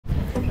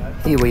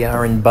Here we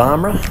are in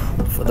Barmera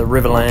for the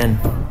Riverland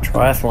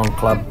Triathlon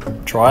Club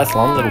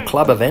little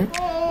club event,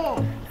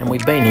 and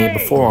we've been here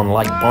before on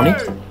Lake Bonney.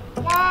 It's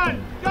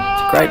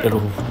a great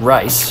little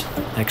race,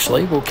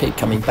 actually. We'll keep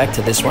coming back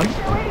to this one.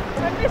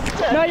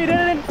 No, you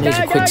didn't. Here's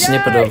a quick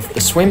snippet of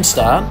the swim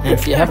start, and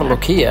if you have a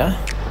look here,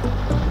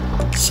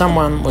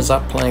 someone was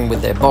up playing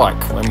with their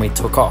bike when we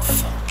took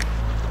off.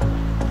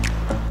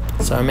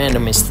 So Amanda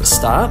missed the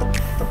start,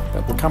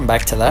 but we'll come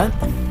back to that.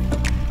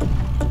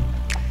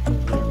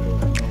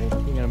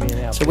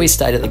 So we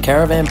stayed at the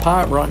caravan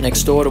park right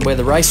next door to where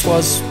the race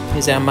was.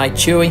 Here's our mate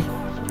Chewy.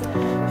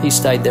 He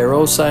stayed there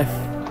also.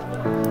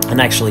 And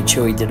actually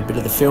Chewy did a bit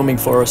of the filming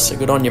for us, so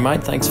good on you,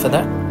 mate, thanks for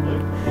that.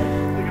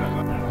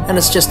 And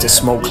it's just a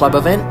small club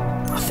event.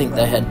 I think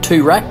they had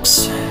 2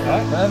 racks.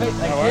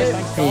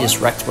 You just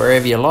racked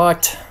wherever you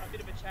liked.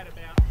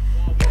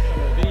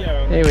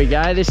 Here we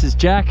go, this is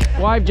Jack.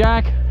 Wave,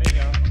 Jack.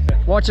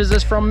 Watches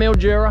us from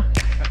Mildura.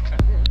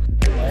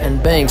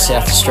 And being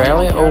South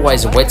Australia,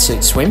 always a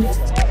wetsuit swim.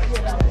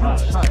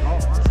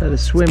 So the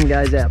swim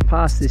goes out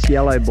past this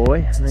yellow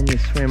buoy, and then you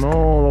swim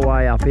all the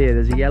way up here.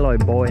 There's a yellow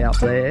buoy up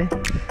there.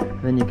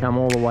 And then you come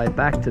all the way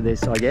back to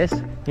this, I guess,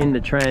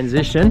 into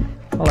transition.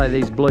 Follow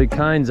these blue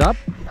cones up,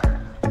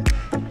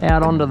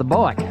 out onto the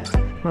bike.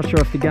 Not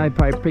sure if the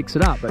GoPro picks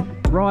it up, but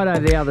right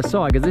over the other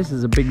side, because this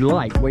is a big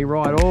lake, we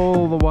ride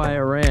all the way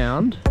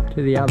around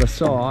to the other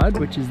side,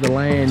 which is the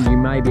land you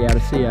may be able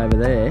to see over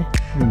there,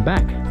 and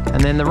back.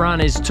 And then the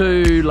run is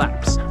 2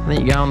 laps. And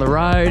then you go on the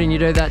road and you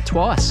do that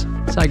twice.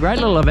 So great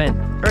little event,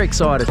 very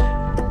excited.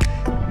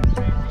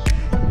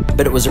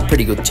 But it was a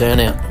pretty good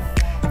turnout.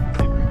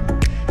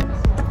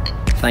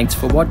 Thanks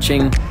for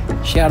watching.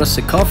 Shout us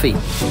a coffee,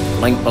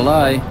 link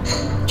below.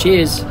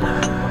 Cheers.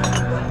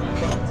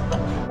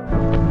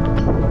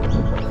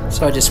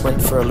 So I just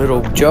went for a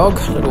little jog,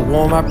 a little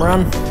warm-up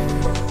run,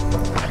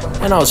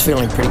 and I was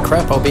feeling pretty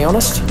crap, I'll be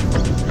honest.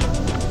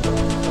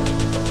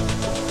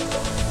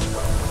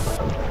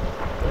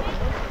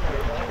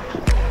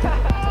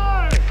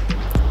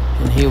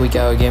 And here we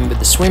go again with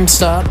the swim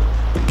start,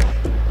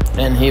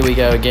 and here we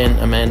go again,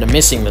 Amanda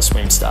missing the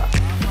swim start.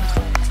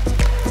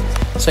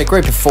 So a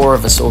group of 4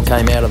 of us all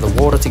came out of the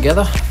water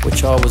together,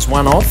 which I was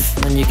one of,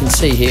 and you can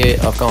see here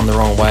I've gone the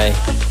wrong way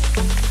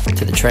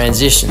to the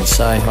transition,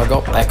 so I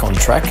got back on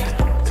track.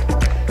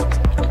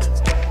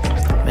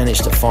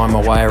 Managed to find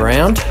my way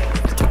around.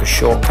 Took a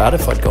shortcut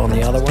if I'd gone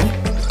the other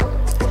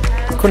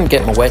way. Couldn't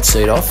get my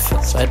wetsuit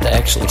off, so I had to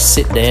actually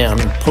sit down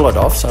and pull it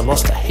off, so I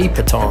lost a heap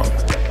of time.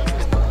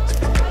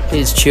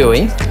 Here's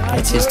Chewy,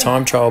 that's his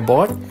time trial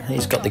bike.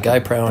 He's got the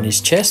GoPro on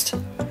his chest.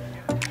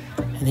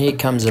 And here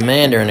comes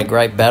Amanda in a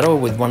great battle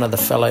with one of the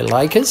fellow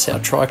Lakers, our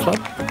tri club.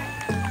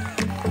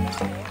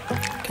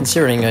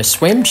 Considering her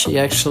swim, she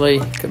actually,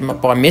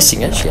 by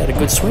missing it, she had a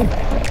good swim.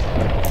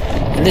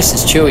 And this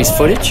is Chewy's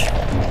footage.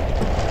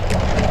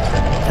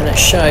 And it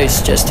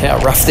shows just how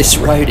rough this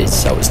road is.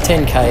 So it was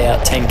 10k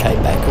out,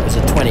 10k back. It was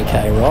a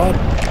 20k ride.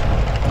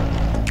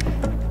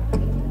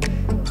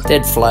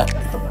 Dead flat.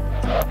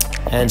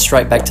 And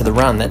straight back to the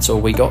run. That's all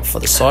we got for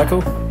the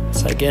cycle.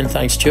 So again,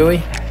 thanks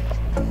Chewy.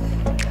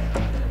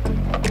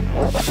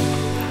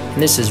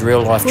 And this is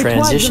real life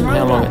transition,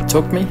 how long it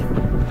took me.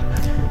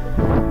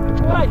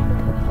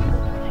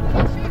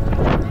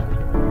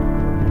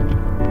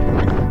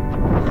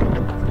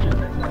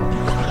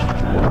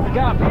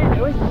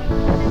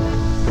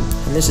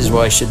 And this is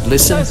why you should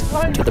listen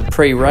to the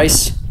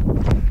pre-race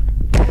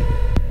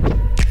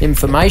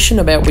information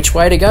about which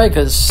way to go,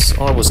 because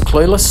I was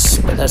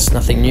clueless, but that's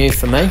nothing new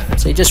for me.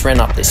 So he just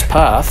ran up this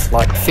path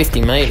like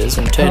 50 metres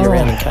and turned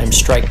around and came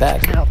straight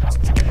back.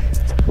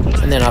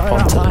 And then up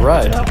onto the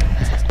road.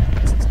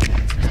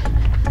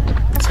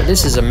 So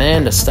this is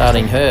Amanda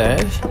starting her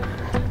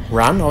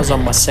run. I was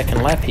on my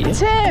 2nd lap here.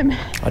 Tim!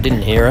 I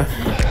didn't hear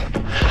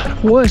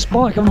her. Worst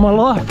bike of my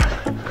life.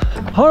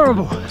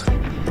 Horrible.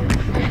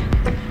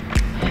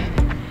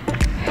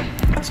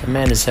 So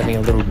Amanda's having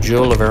a little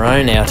jewel of her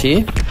own out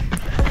here.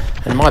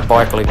 And my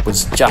bike lip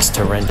was just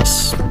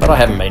horrendous. But I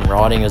haven't been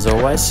riding as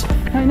always.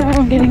 I know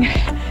I'm getting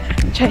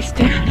chased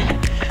down.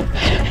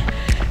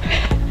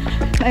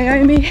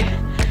 Naomi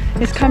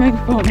is coming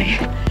for me.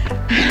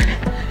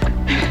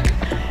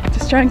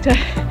 Just trying to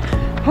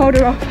hold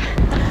her off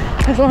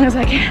as long as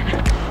I can.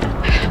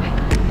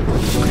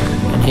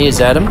 And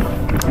here's Adam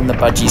and the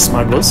Budgie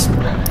Smugglers.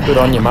 Good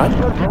on you, mate.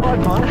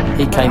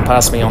 He came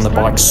past me on the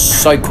bike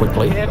so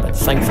quickly, but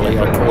thankfully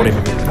I caught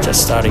him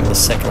just starting the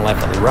 2nd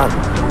lap of the run.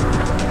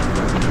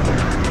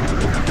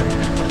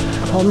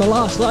 On the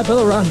last lap of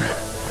the run.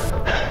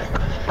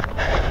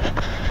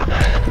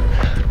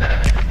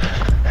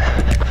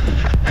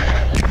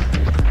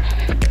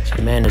 So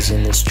Amanda's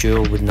in this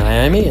duel with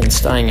Naomi and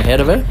staying ahead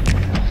of her.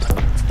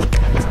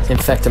 In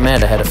fact,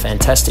 Amanda had a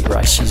fantastic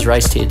race. She's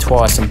raced here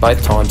twice and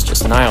both times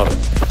just nailed it.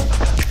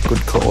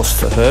 Good course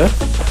for her.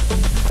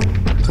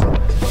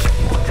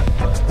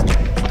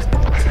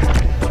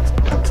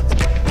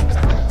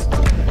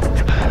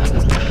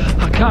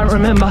 I can't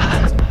remember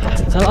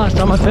the last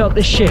time I felt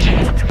this shit.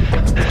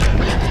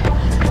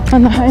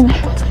 On the home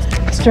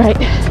straight.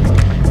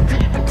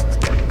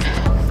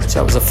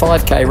 So it was a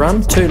 5k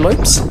run, 2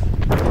 loops,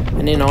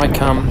 and then I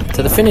come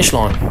to the finish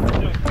line.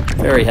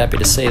 Very happy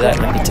to see that,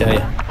 let me tell you.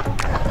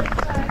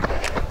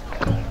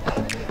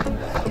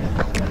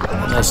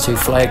 And those 2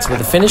 flags with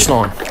the finish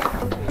line.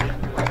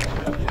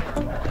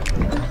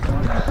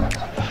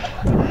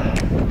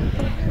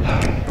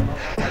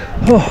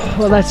 Oh,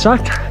 well, that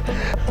sucked.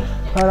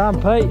 Well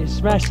done, Pete. You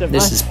smashed it,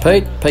 This mate. is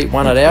Pete. Pete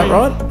won it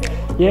outright.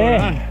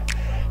 Yeah.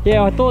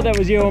 Yeah, I thought that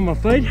was you on my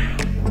feet.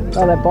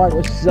 Oh, that bike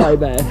was so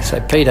bad. So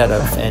Pete had a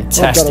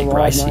fantastic I've got a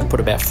ride, race. He mate. put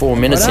about 4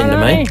 minutes Well into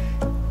done, me. mate.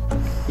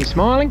 You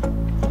smiling?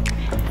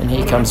 And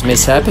here comes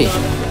Miss Happy.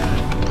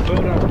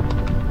 Well done.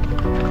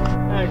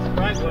 Thanks,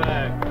 great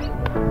work.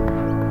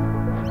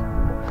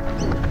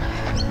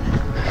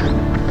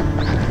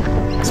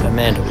 So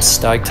Amanda was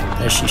stoked,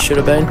 as she should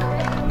have been.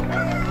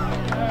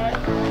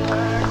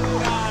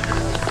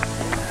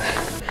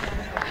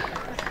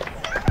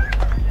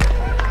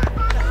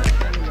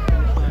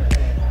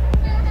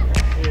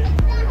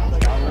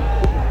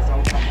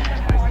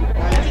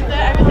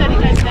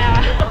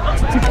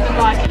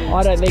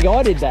 I don't think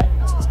I did that.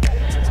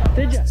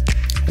 Did you?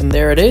 And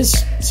there it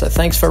is. So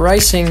thanks for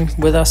racing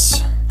with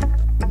us